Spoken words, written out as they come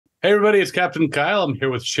Hey, everybody, it's Captain Kyle. I'm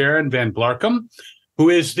here with Sharon VanBlarcom,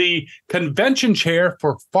 who is the convention chair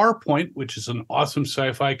for Farpoint, which is an awesome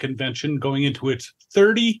sci-fi convention going into its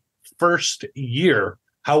 31st year.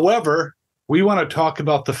 However, we want to talk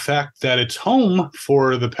about the fact that its home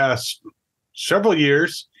for the past several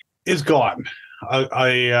years is gone.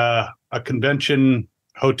 A convention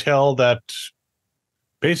hotel that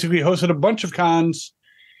basically hosted a bunch of cons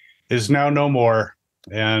is now no more,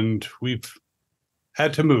 and we've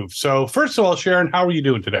had to move. So first of all, Sharon, how are you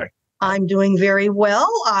doing today? I'm doing very well.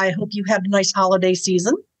 I hope you had a nice holiday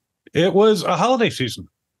season. It was a holiday season.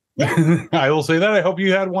 Yeah. I will say that. I hope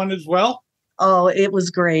you had one as well. Oh, it was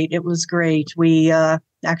great. It was great. We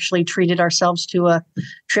actually treated ourselves to a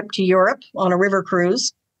trip to Europe on a river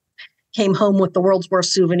cruise. Came home with the world's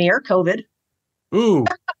worst souvenir, COVID. Ooh.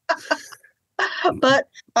 But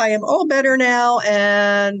I am all better now,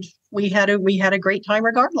 and we had a great time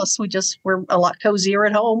regardless. We're a lot cozier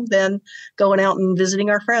at home than going out and visiting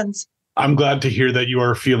our friends. I'm glad to hear that you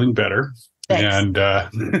are feeling better. Thanks.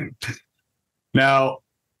 And now,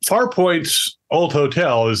 Farpoint's old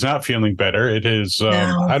hotel is not feeling better. It is,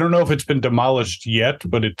 No. I don't know if it's been demolished yet,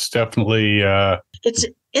 but it's definitely... It's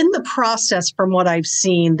in the process from what I've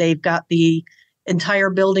seen. They've got the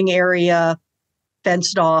entire building area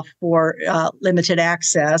fenced off for limited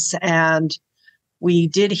access, and we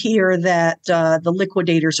did hear that the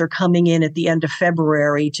liquidators are coming in at the end of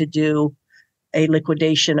February to do a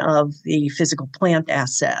liquidation of the physical plant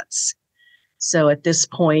assets. So at this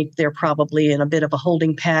point, they're probably in a bit of a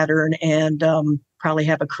holding pattern and probably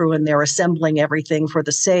have a crew in there assembling everything for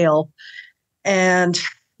the sale. And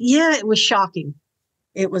yeah, it was shocking.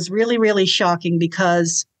 It was really, really shocking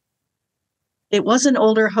because it was an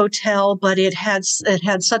older hotel, but it had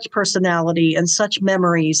such personality and such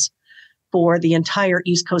memories for the entire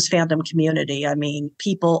East Coast fandom community. I mean,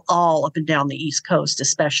 people all up and down the East Coast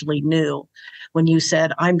especially knew when you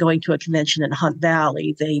said, I'm going to a convention in Hunt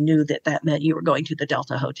Valley, they knew that meant you were going to the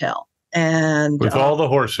Delta Hotel. And with all the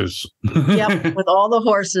horses. Yep, with all the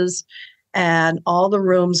horses and all the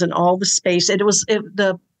rooms and all the space. It was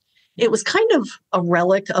kind of a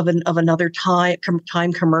relic of another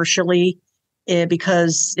time commercially,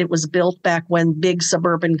 because it was built back when big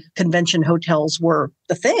suburban convention hotels were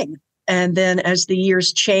the thing. And then as the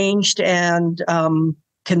years changed and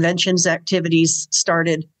conventions activities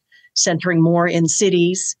started centering more in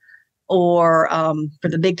cities, or for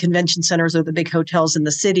the big convention centers or the big hotels in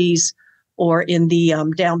the cities, or in the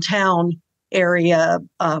downtown area,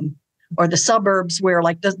 or the suburbs where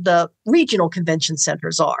like the regional convention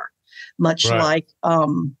centers are, much Right. like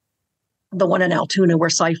the one in Altoona where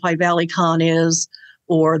Sci-Fi Valley Con is,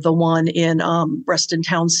 or the one in Reston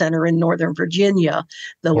Town Center in Northern Virginia,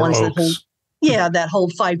 the Or ones Oaks. that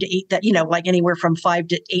hold 5 to 8, that, like anywhere from 5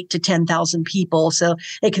 to 8 to 10,000 people. So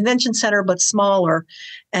a convention center, but smaller.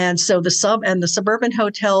 And so the suburban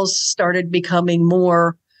hotels started becoming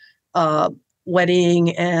more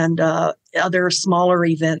wedding and other smaller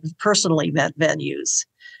personal event venues.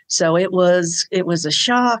 So it was a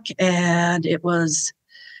shock, and it was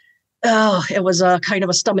a kind of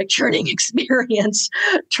a stomach churning experience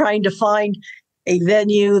trying to find a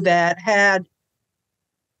venue that had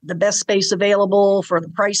the best space available for the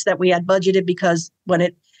price that we had budgeted, because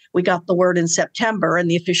we got the word in September and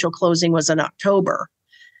the official closing was in October,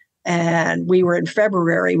 and we were in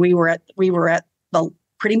February. We were at the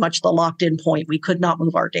pretty much the locked in point. We could not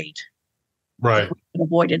move our date. Right. We could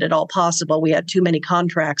avoid it at all possible. We had too many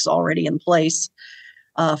contracts already in place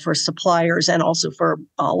for suppliers and also for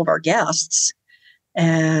all of our guests.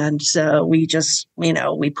 And so we just,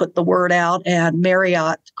 we put the word out, and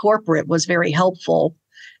Marriott Corporate was very helpful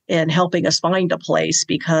in helping us find a place,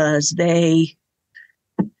 because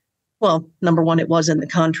number one, it was in the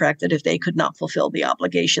contract that if they could not fulfill the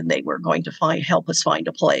obligation, they were going to help us find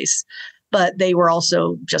a place. But they were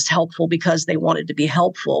also just helpful because they wanted to be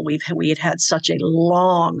helpful. We had such a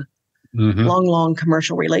long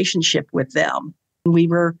commercial relationship with them. We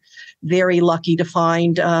were very lucky to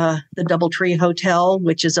find the Doubletree Hotel,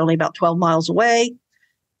 which is only about 12 miles away.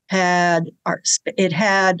 It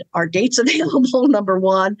had our dates available, number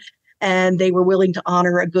one, and they were willing to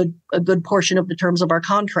honor a good portion of the terms of our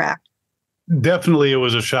contract. Definitely, it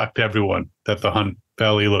was a shock to everyone that the Hunt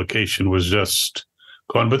Valley location was just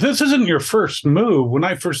gone. But this isn't your first move. When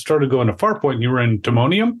I first started going to Farpoint, you were in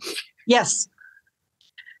Timonium? Yes.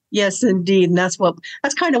 Yes, indeed. And that's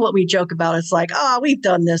kind of what we joke about. It's like, we've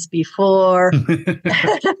done this before.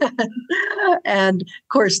 And of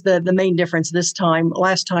course, the main difference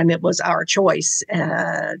last time it was our choice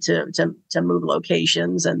to move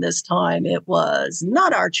locations. And this time it was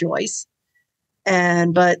not our choice.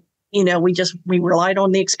 But we relied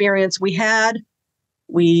on the experience we had.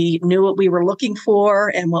 We knew what we were looking for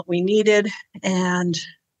and what we needed. And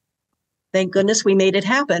thank goodness we made it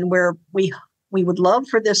happen, where we would love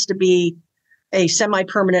for this to be a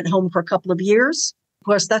semi-permanent home for a couple of years. Of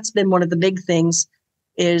course, that's been one of the big things,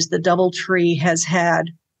 is the Doubletree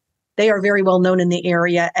they are very well known in the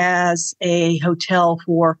area as a hotel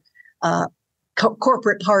for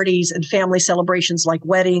corporate parties and family celebrations like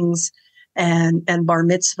weddings and bar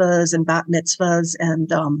mitzvahs and bat mitzvahs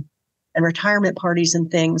and retirement parties and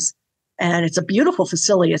things. And it's a beautiful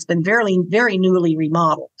facility. It's been very, very newly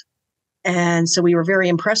remodeled. And so we were very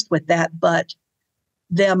impressed with that, but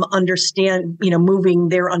them moving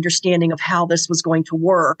their understanding of how this was going to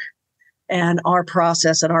work and our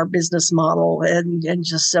process and our business model. And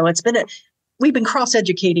just so we've been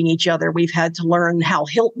cross-educating each other. We've had to learn how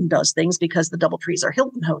Hilton does things because the Doubletrees are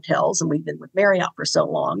Hilton hotels and we've been with Marriott for so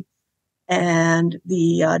long. And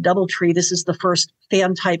the Doubletree, this is the first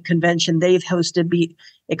fan type convention they've hosted,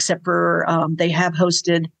 except for they have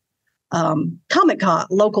hosted Comic-Con,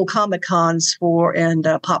 local Comic-Cons and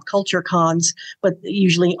pop culture cons, but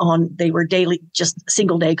usually they were daily, just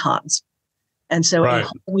single day cons. And so a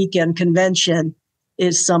weekend convention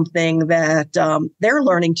is something that they're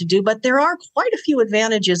learning to do, but there are quite a few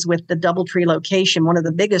advantages with the Doubletree location. One of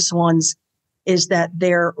the biggest ones is that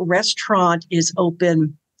their restaurant is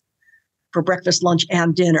open for breakfast, lunch,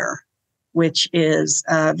 and dinner, which is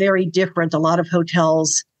very different. A lot of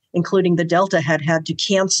hotels, including the Delta, had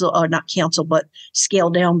to not cancel, but scale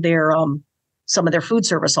down their some of their food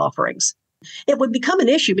service offerings. It would become an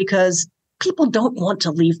issue because people don't want to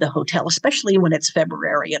leave the hotel, especially when it's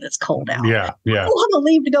February and it's cold out. Yeah. People want to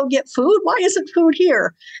leave to go get food. Why isn't food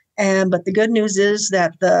here? But the good news is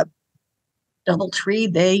that the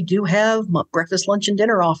Doubletree, they do have breakfast, lunch, and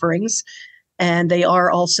dinner offerings. And they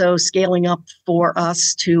are also scaling up for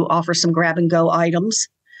us to offer some grab and go items.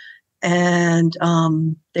 And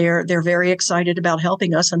they're very excited about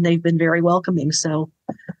helping us, and they've been very welcoming. So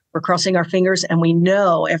we're crossing our fingers, and we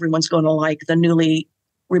know everyone's going to like the newly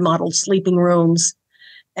remodeled sleeping rooms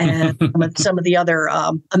and some of the other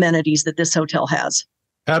amenities that this hotel has.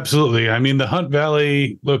 Absolutely. I mean, the Hunt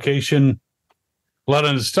Valley location, a lot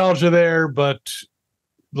of nostalgia there, but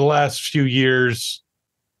the last few years,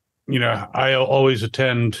 I always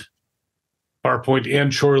attend Farpoint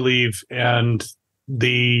and Shore Leave, and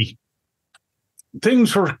the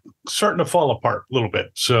things were starting to fall apart a little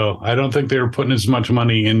bit. So I don't think they were putting as much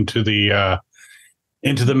money into the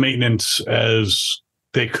maintenance as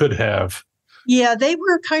they could have. Yeah, they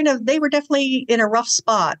were definitely in a rough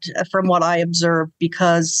spot from what I observed,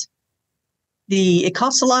 because it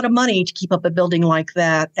costs a lot of money to keep up a building like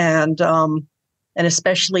that. And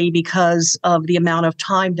especially because of the amount of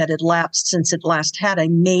time that had lapsed since it last had a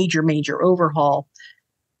major, major overhaul.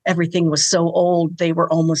 Everything was so old, they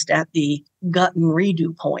were almost at the gut and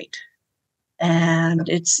redo point. And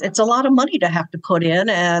it's a lot of money to have to put in.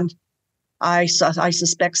 And I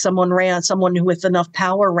suspect someone who with enough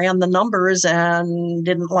power ran the numbers and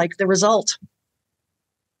didn't like the result.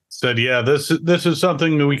 Said, yeah, this is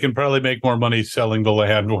something that we can probably make more money selling the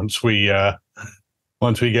land once we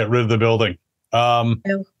get rid of the building.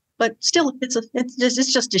 But still,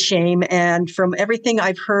 it's just a shame. And from everything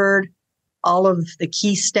I've heard, all of the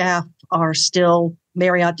key staff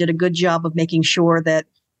Marriott did a good job of making sure that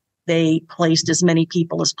they placed as many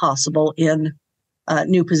people as possible in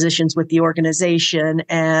new positions with the organization,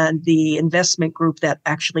 and the investment group that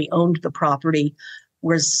actually owned the property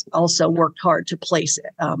was also worked hard to place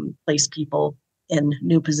people in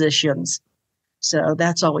new positions. So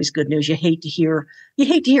that's always good news. You hate to hear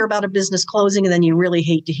about a business closing, and then you really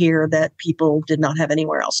hate to hear that people did not have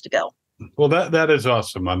anywhere else to go. Well, that is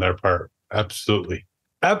awesome on their part. Absolutely.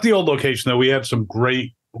 At the old location, though, we had some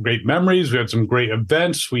great memories. We had some great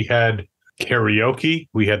events. We had karaoke.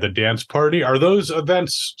 We had the dance party. Are those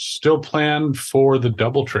events still planned for the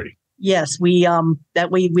Doubletree? Yes, we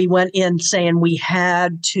went in saying we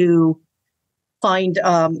had to find,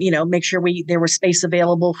 make sure there was space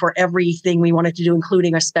available for everything we wanted to do,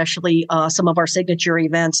 including especially some of our signature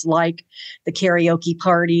events like the karaoke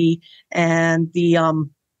party and the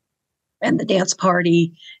dance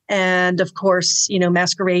party, and of course,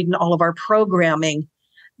 Masquerade and all of our programming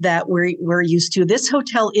that we're used to. This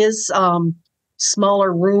hotel is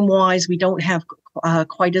smaller room wise. We don't have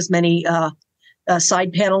quite as many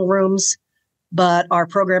side panel rooms, but our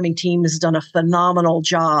programming team has done a phenomenal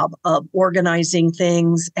job of organizing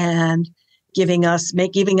things and giving us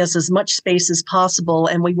as much space as possible.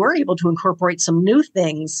 And we were able to incorporate some new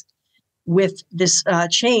things with this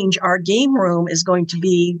change. Our game room is going to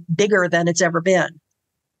be bigger than it's ever been.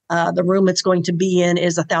 The room it's going to be in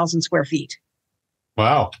is 1,000 square feet.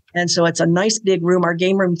 Wow. And so it's a nice big room. Our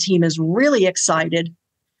game room team is really excited.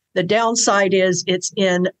 The downside is it's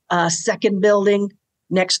in a second building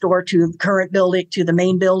next door to the current building, to the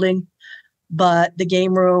main building. But the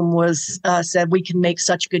game room was said, we can make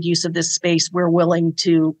such good use of this space. We're willing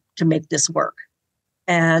to make this work.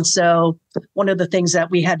 And so one of the things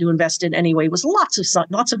that we had to invest in anyway was lots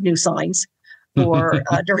of new signs for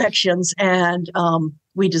directions. And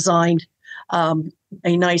we designed a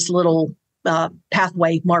nice little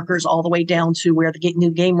pathway markers all the way down to where the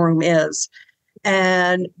new game room is.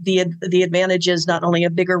 And the advantage is not only a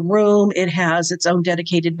bigger room, it has its own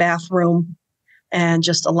dedicated bathroom and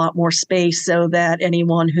just a lot more space so that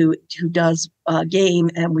anyone who does game,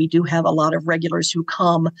 and we do have a lot of regulars who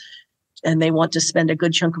come and they want to spend a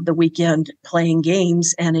good chunk of the weekend playing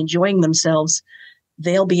games and enjoying themselves,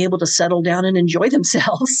 they'll be able to settle down and enjoy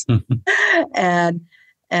themselves and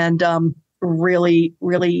really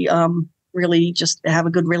just have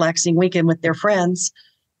a good relaxing weekend with their friends.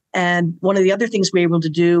 And one of the other things we were able to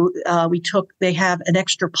do, they have an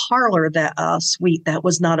extra parlor suite that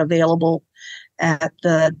was not available at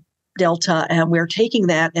the Delta. And we're taking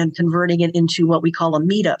that and converting it into what we call a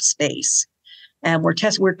meetup space. And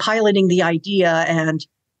we're piloting the idea. And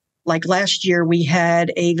like last year, we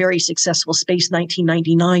had a very successful Space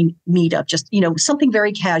 1999 meetup, just, something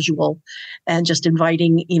very casual and just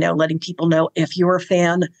inviting, letting people know if you're a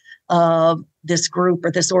fan of this group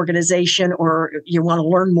or this organization, or you want to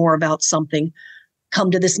learn more about something, come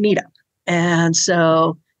to this meetup. And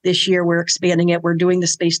so this year we're expanding it. We're doing the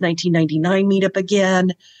Space 1999 meetup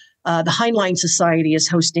again. The Heinlein Society is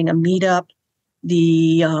hosting a meetup.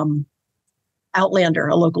 The Outlander,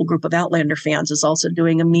 a local group of Outlander fans, is also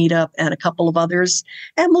doing a meetup, and a couple of others.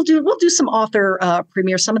 And we'll do some author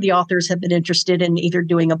premieres. Some of the authors have been interested in either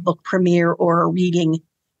doing a book premiere or a reading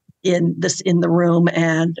in the room,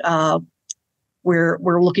 and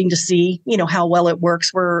we're looking to see how well it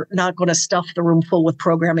works. We're not going to stuff the room full with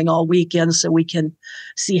programming all weekend, so we can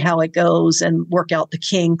see how it goes and work out the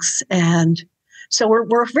kinks. And so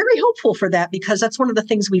we're very hopeful for that, because that's one of the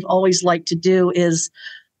things we've always liked to do is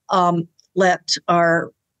let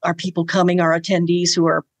our people coming, our attendees who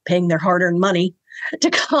are paying their hard-earned money to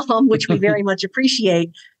come, which we very much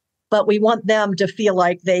appreciate. But we want them to feel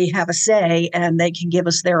like they have a say and they can give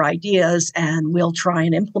us their ideas, and we'll try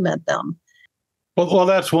and implement them. Well,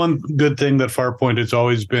 that's one good thing that Farpoint has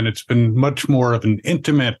always been. It's been much more of an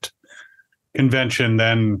intimate convention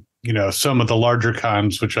than, some of the larger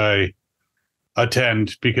cons, which I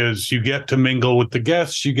attend, because you get to mingle with the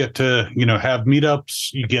guests, you get to, have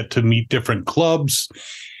meetups, you get to meet different clubs.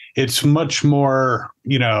 It's much more,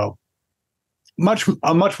 a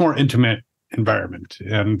much more intimate environment,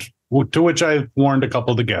 and to which I've warned a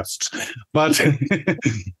couple of the guests, but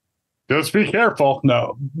just be careful.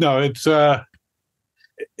 No,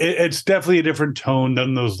 it's definitely a different tone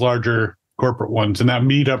than those larger corporate ones, and that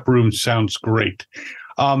meetup room sounds great.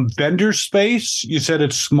 Vendor space, you said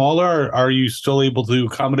it's smaller. Are you still able to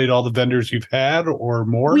accommodate all the vendors you've had or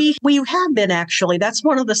more? We have been, actually. That's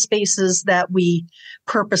one of the spaces that we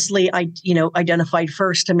purposely identified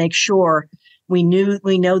first to make sure we know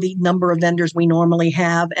the number of vendors we normally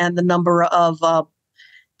have and the number of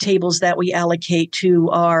tables that we allocate to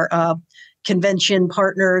our convention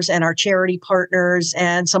partners and our charity partners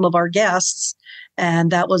and some of our guests.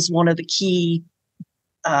 And that was one of the key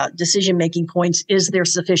decision-making points. Is there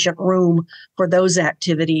sufficient room for those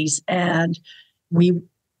activities? And we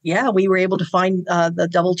were able to find the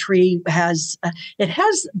Doubletree has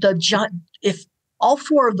if all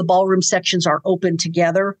four of the ballroom sections are open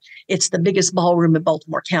together, it's the biggest ballroom in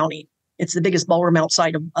Baltimore County. It's the biggest ballroom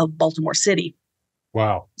outside of Baltimore City.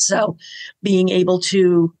 Wow. So being able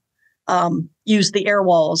to use the air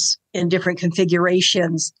walls in different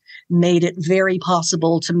configurations made it very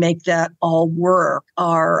possible to make that all work.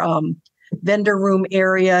 Our vendor room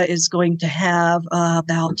area is going to have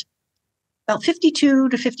about 52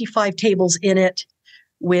 to 55 tables in it,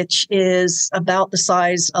 which is about the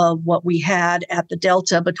size of what we had at the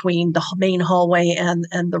Delta between the main hallway and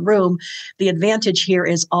the room. The advantage here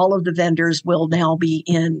is all of the vendors will now be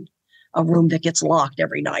in a room that gets locked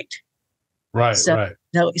every night. Right. So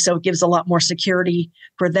it gives a lot more security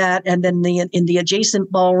for that. And then in the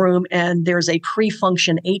adjacent ballroom, and there's a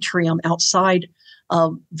pre-function atrium outside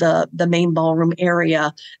of the main ballroom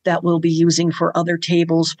area that we'll be using for other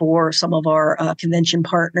tables for some of our convention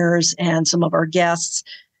partners and some of our guests.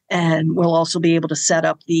 And we'll also be able to set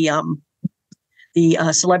up the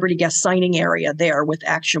celebrity guest signing area there with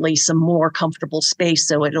actually some more comfortable space.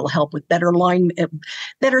 So it'll help with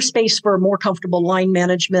better space for more comfortable line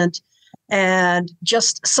management. And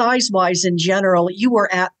just size-wise in general, you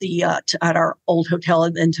were at the at our old hotel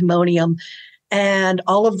in Timonium, and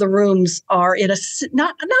all of the rooms are in a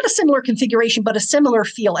not a similar configuration, but a similar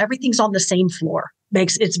feel. Everything's on the same floor.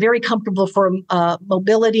 It's very comfortable for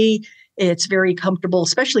mobility. It's very comfortable,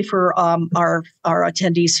 especially for our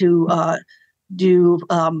attendees who do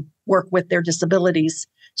work with their disabilities.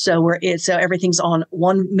 So everything's on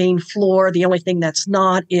one main floor. The only thing that's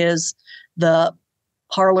not is the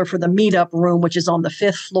parlor for the meetup room, which is on the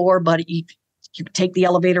 5th floor, but you take the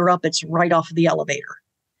elevator up, it's right off of the elevator.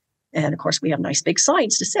 And of course, we have nice big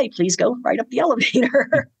signs to say, please go right up the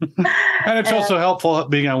elevator. And it's also helpful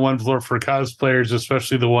being on one floor for cosplayers,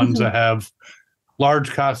 especially the ones that have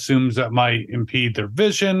large costumes that might impede their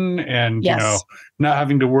vision, and you know, not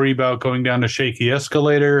having to worry about going down a shaky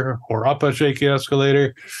escalator or up a shaky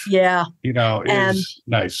escalator. Yeah. You know, is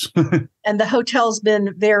nice. And the hotel's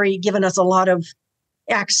been given us a lot of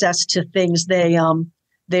access to things.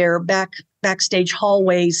 Their backstage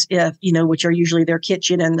hallways, which are usually their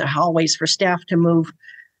kitchen, and the hallways for staff to move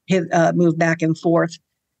back and forth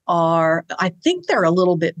I think they're a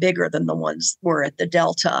little bit bigger than the ones were at the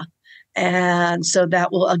Delta. And so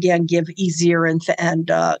that will again give easier and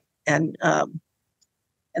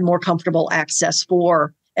more comfortable access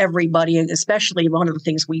for everybody. And especially one of the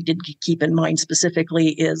things we did keep in mind specifically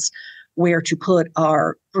is where to put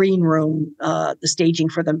our green room, the staging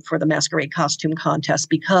for the masquerade costume contest,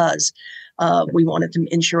 because we wanted to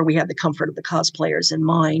ensure we had the comfort of the cosplayers in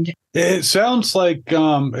mind. It sounds like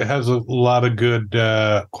it has a lot of good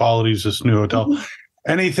qualities, this new hotel. Mm-hmm.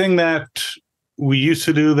 Anything that we used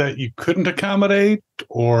to do that you couldn't accommodate,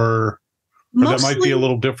 or that might be a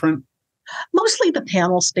little different? Mostly the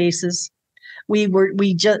panel spaces.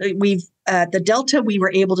 At the Delta, we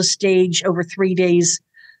were able to stage over 3 days,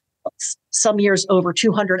 some years over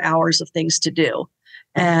 200 hours of things to do.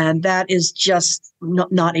 And that is just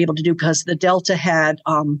not able to do, because the Delta had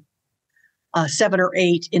 7 or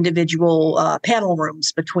 8 individual panel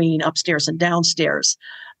rooms between upstairs and downstairs.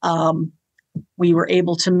 We were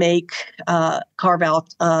able to carve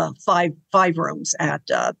out 5 rooms at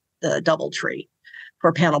the Doubletree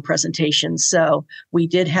for panel presentations. So we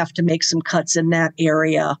did have to make some cuts in that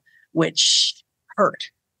area, which hurt.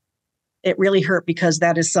 It really hurt, because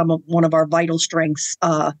that is one of our vital strengths.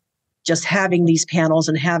 Just having these panels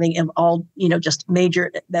and having them all, just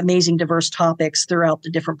amazing diverse topics throughout the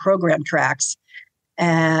different program tracks.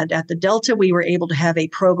 And at the Delta, we were able to have a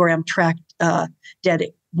program track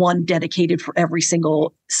one dedicated for every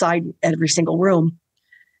single side, every single room.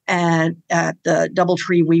 And at the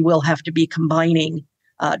Doubletree, we will have to be combining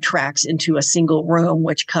tracks into a single room,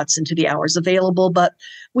 which cuts into the hours available. But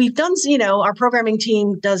we've done, our programming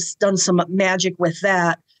team done some magic with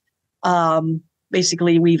that.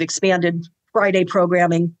 Basically, we've expanded Friday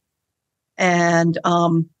programming, and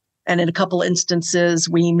in a couple instances,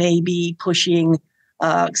 we may be pushing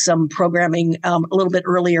some programming a little bit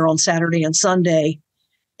earlier on Saturday and Sunday,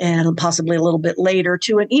 and possibly a little bit later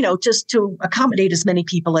just to accommodate as many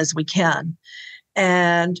people as we can.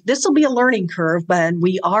 And this will be a learning curve, but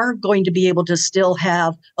we are going to be able to still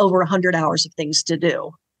have over 100 hours of things to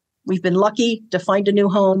do. We've been lucky to find a new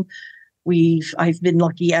home. I've been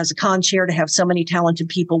lucky as a con chair to have so many talented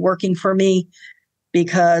people working for me,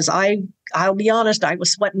 because I'll be honest, I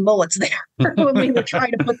was sweating bullets there when we were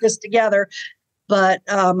trying to put this together. But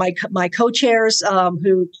my co-chairs,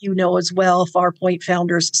 who as well, Farpoint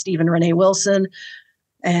founders Steve and Renee Wilson,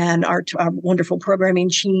 and our wonderful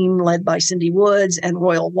programming team led by Cindy Woods and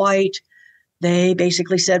Royal White, they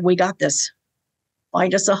basically said, we got this.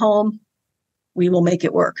 Find us a home. We will make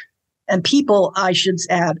it work. And people, I should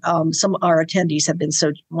add, some of our attendees have been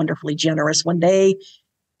so wonderfully generous. When they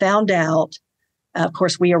found out, of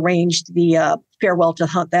course, we arranged the Farewell to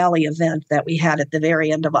Hunt Valley event that we had at the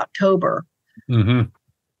very end of October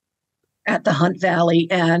at the Hunt Valley.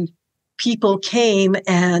 And people came,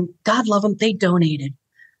 and God love them, they donated.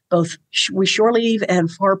 Both Shore Leave and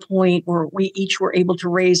Farpoint, we each were able to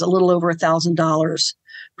raise a little over $1,000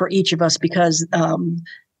 for each of us, because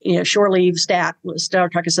Shore Leave Star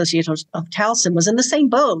Trek Association of Towson was in the same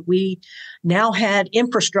boat. We now had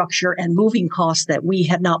infrastructure and moving costs that we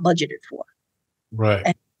had not budgeted for. Right.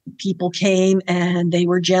 And people came, and they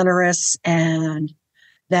were generous, and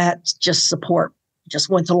that just support just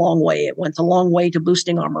went a long way. It went a long way to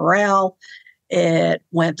boosting our morale. It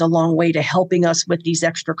went a long way to helping us with these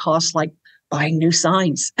extra costs, like buying new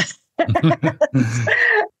signs.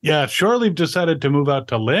 Yeah, Shore Leave decided to move out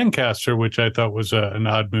to Lancaster, which I thought was an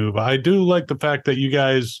odd move. I do like the fact that you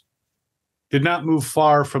guys did not move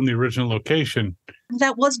far from the original location.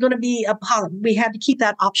 That was going to be we had to keep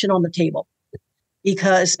that option on the table.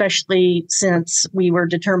 because especially since we were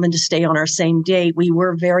determined to stay on our same date, we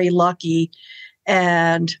were very lucky.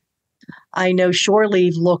 And I know Shore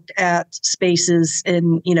Leave looked at spaces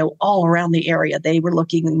in, all around the area. They were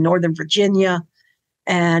looking in Northern Virginia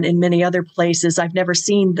and in many other places. I've never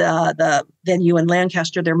seen the venue in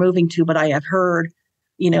Lancaster they're moving to, but I have heard,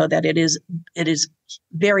 that it is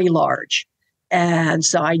very large. And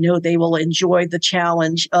so I know they will enjoy the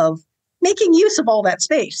challenge of making use of all that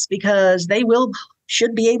space, because they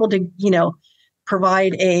should be able to,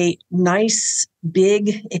 provide a nice,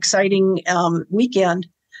 big, exciting weekend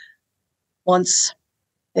once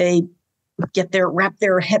they wrap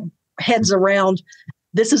their heads around,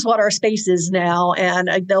 this is what our space is now.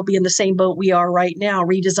 And they'll be in the same boat we are right now,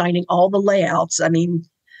 redesigning all the layouts. I mean,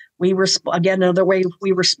 we were, again, another way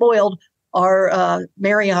we were spoiled. Our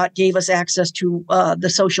Marriott gave us access to the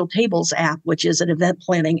Social Tables app, which is an event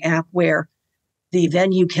planning app where the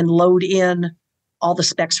venue can load in all the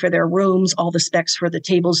specs for their rooms, all the specs for the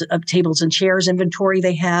tables and chairs inventory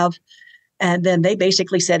they have. And then they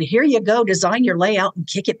basically said, here you go, design your layout and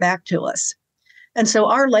kick it back to us. And so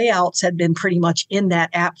our layouts had been pretty much in that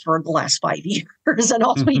app for the last 5 years. And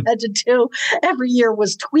all we had to do every year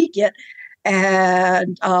was tweak it.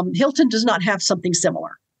 And Hilton does not have something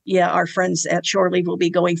similar. Yeah, our friends at Shore Leave will be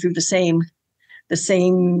going through the same.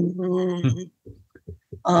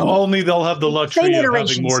 Only they'll have the luxury of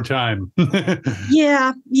having more time.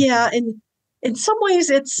 Yeah. And in some ways,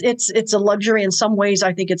 it's a luxury. In some ways,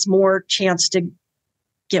 I think it's more chance to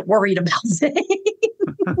get worried about things.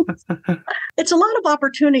 It's a lot of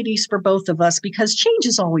opportunities for both of us, because change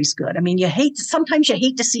is always good. I mean, sometimes you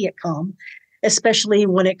hate to see it come, especially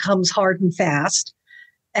when it comes hard and fast.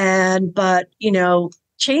 But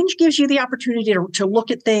change gives you the opportunity to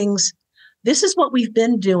look at things. This is what we've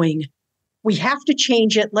been doing. We have to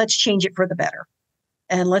change it. Let's change it for the better.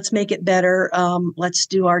 And let's make it better. Let's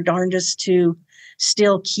do our darndest to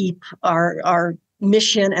still keep our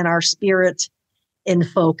mission and our spirit in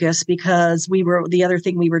focus, because the other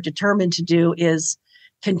thing we were determined to do is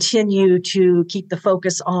continue to keep the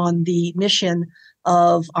focus on the mission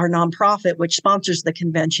of our nonprofit, which sponsors the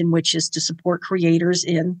convention, which is to support creators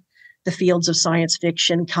in the fields of science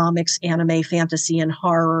fiction, comics, anime, fantasy, and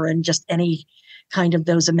horror, and just any kind of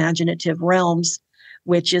those imaginative realms,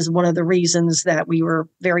 which is one of the reasons that we were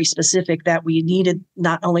very specific that we needed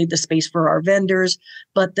not only the space for our vendors,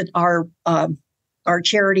 but that our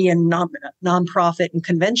charity and nonprofit and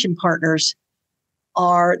convention partners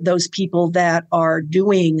are those people that are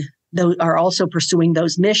also pursuing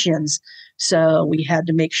those missions. So we had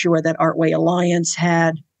to make sure that Artway Alliance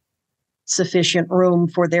had sufficient room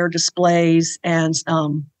for their displays, and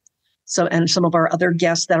some of our other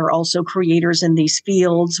guests that are also creators in these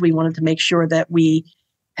fields. We wanted to make sure that we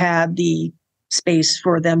had the space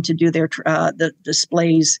for them to do their the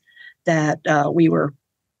displays that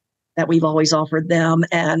we've always offered them,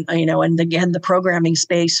 and again the programming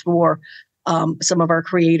space for some of our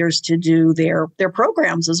creators to do their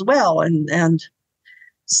programs as well, and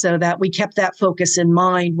so that we kept that focus in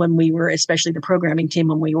mind when we were, especially the programming team,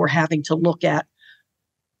 when we were having to look at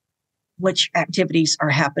which activities are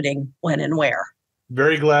happening when and where.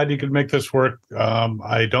 Very glad you could make this work.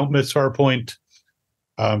 I don't miss Farpoint.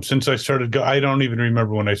 Since I started I don't even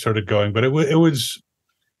remember when I started going, but it was.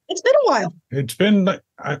 It's been a while. It's been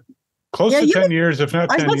close to 10 years, if not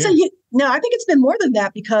 10 years. I was about to say, I think it's been more than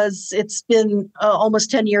that, because it's been almost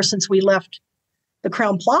 10 years since we left the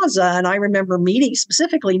Crown Plaza, and I remember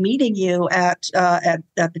specifically meeting you at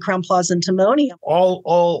the Crown Plaza in Timonium.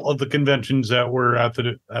 All of the conventions that were at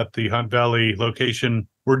the Hunt Valley location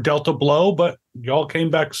were dealt a blow, but y'all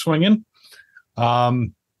came back swinging.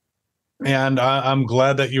 And I'm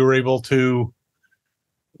glad that you were able to,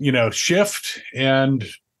 shift. And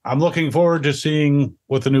I'm looking forward to seeing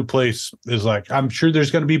what the new place is like. I'm sure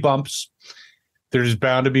there's going to be bumps. There's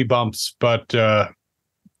bound to be bumps, but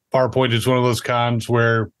Farpoint is one of those cons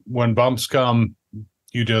where when bumps come,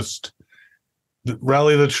 you just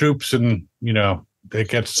rally the troops and, it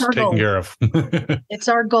gets taken care of. It's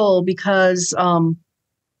our goal, because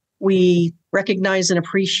we recognize and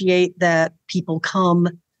appreciate that people come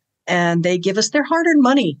and they give us their hard-earned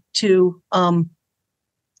money to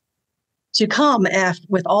come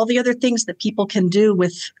with all the other things that people can do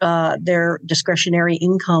with their discretionary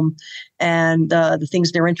income and the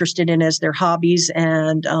things they're interested in as their hobbies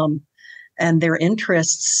and their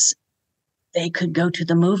interests. They could go to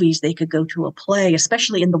the movies, they could go to a play,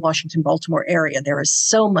 especially in the Washington-Baltimore area. There is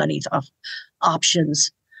so many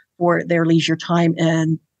options for their leisure time,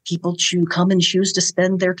 and people come and choose to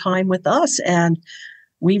spend their time with us. And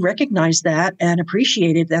we recognize that and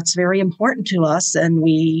appreciate it. That's very important to us. And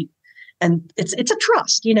we it's a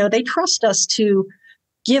trust. You know, they trust us to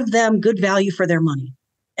give them good value for their money,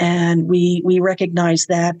 and we recognize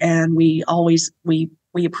that, and we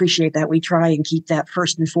appreciate that. We try and keep that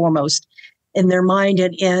first and foremost in their mind,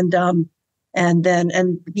 and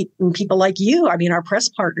people like you. I mean, our press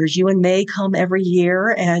partners, you and May, come every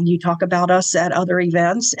year, and you talk about us at other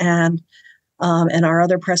events, and our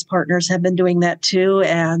other press partners have been doing that too,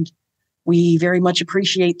 and we very much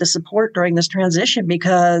appreciate the support during this transition,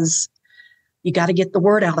 because you got to get the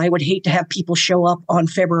word out. I would hate to have people show up on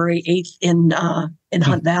February 8th in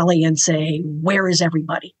Hunt Valley and say, "Where is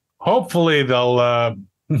everybody?" Hopefully they'll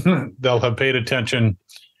have paid attention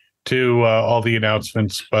to all the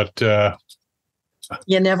announcements, but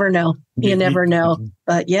you never know. You never know.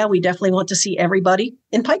 But yeah, we definitely want to see everybody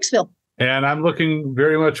in Pikesville. And I'm looking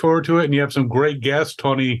very much forward to it. And you have some great guests,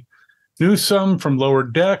 Tony Newsome from Lower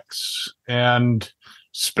Decks and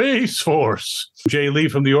Space Force, Jay Lee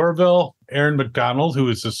from the Orville, Aaron McDonald, who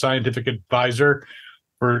is the scientific advisor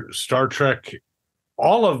for Star Trek,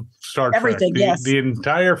 all of Star Everything, Trek, yes. the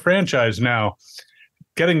entire franchise now.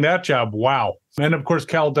 Getting that job, wow. And of course,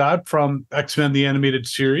 Cal Dodd from X-Men the Animated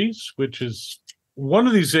Series, which is one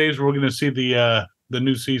of these days we're going to see the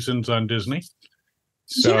new seasons on Disney.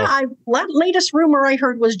 So, yeah, latest rumor I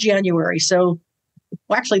heard was January. So,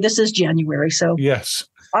 well, actually, this is January. So, yes,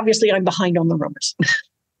 obviously, I'm behind on the rumors.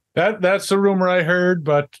 That's the rumor I heard,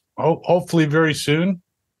 but hopefully very soon.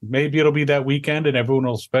 Maybe it'll be that weekend, and everyone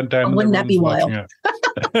will spend time. Wouldn't that be wild?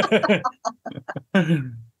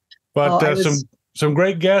 But some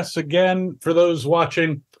great guests again for those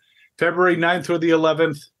watching. February 9th through the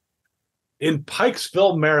 11th in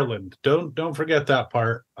Pikesville, Maryland. Don't forget that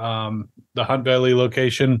part. The Hunt Valley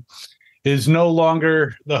location is no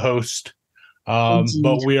longer the host,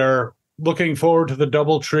 but we are looking forward to the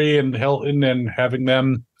Doubletree and Hilton and having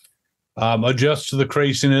them adjust to the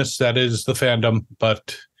craziness that is the fandom.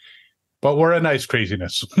 But we're a nice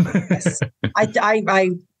craziness. Yes.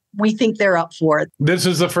 We think they're up for it. This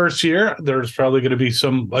is the first year. There's probably going to be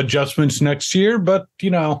some adjustments next year, but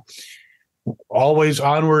always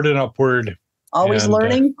onward and upward. Always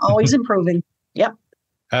learning, always improving. Yep.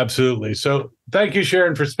 Absolutely. So thank you,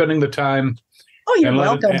 Sharon, for spending the time. Oh, you're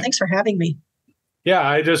welcome. Thanks for having me. Yeah,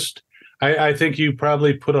 I think you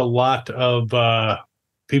probably put a lot of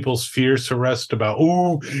people's fears to rest about,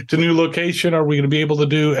 it's a new location. Are we going to be able to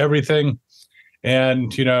do everything?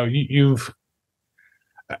 And, you've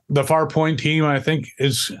the Farpoint team, I think,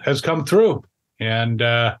 has come through. And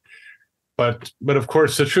but of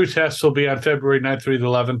course, the true test will be on February 9th through the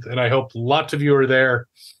 11th. And I hope lots of you are there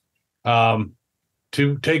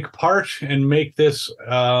to take part and make this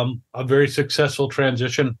a very successful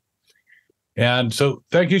transition. And so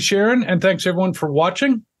thank you, Sharon, and thanks everyone for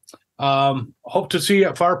watching. Hope to see you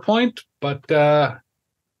at Farpoint, but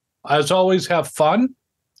as always, have fun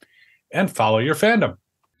and follow your fandom.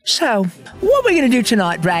 So, what are we going to do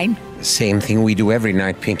tonight, Brain? Same thing we do every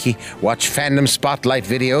night, Pinky. Watch Fandom Spotlite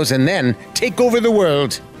videos and then take over the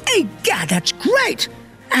world. Hey, God, that's great!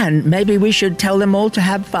 And maybe we should tell them all to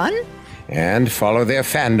have fun? And follow their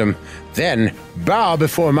fandom. Then bow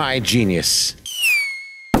before my genius.